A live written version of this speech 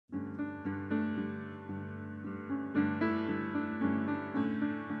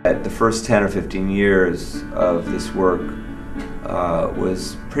At the first 10 or 15 years of this work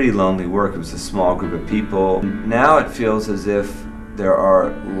was pretty lonely work. It was a small group of people. Now it feels as if there are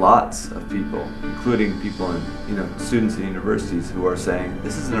lots of people, including people in, students in universities, who are saying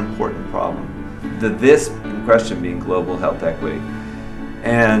this is an important problem. The this in question being global health equity,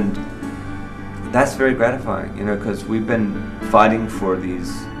 and that's very gratifying, because we've been fighting for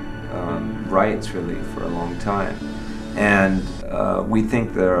these rights really for a long time, and we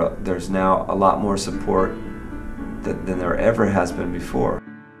think there's now a lot more support than there ever has been before.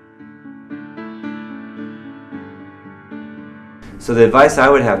 So the advice I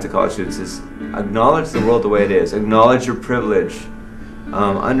would have to college students is acknowledge the world the way it is, acknowledge your privilege,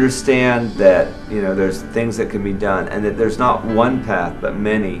 understand that there's things that can be done, and that there's not one path but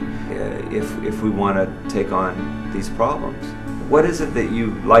many if we want to take on these problems. What is it that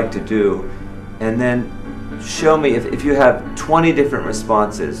you like to do? And then show me, if you have 20 different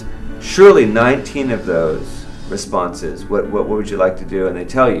responses, surely 19 of those responses, what would you like to do? And they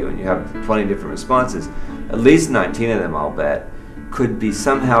tell you, and you have 20 different responses, at least 19 of them, I'll bet, could be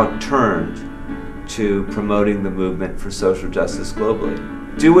somehow turned to promoting the movement for social justice globally.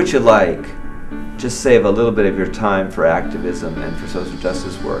 Do what you like, just save a little bit of your time for activism and for social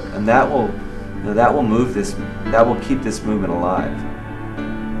justice work, and that will move this, that will keep this movement alive.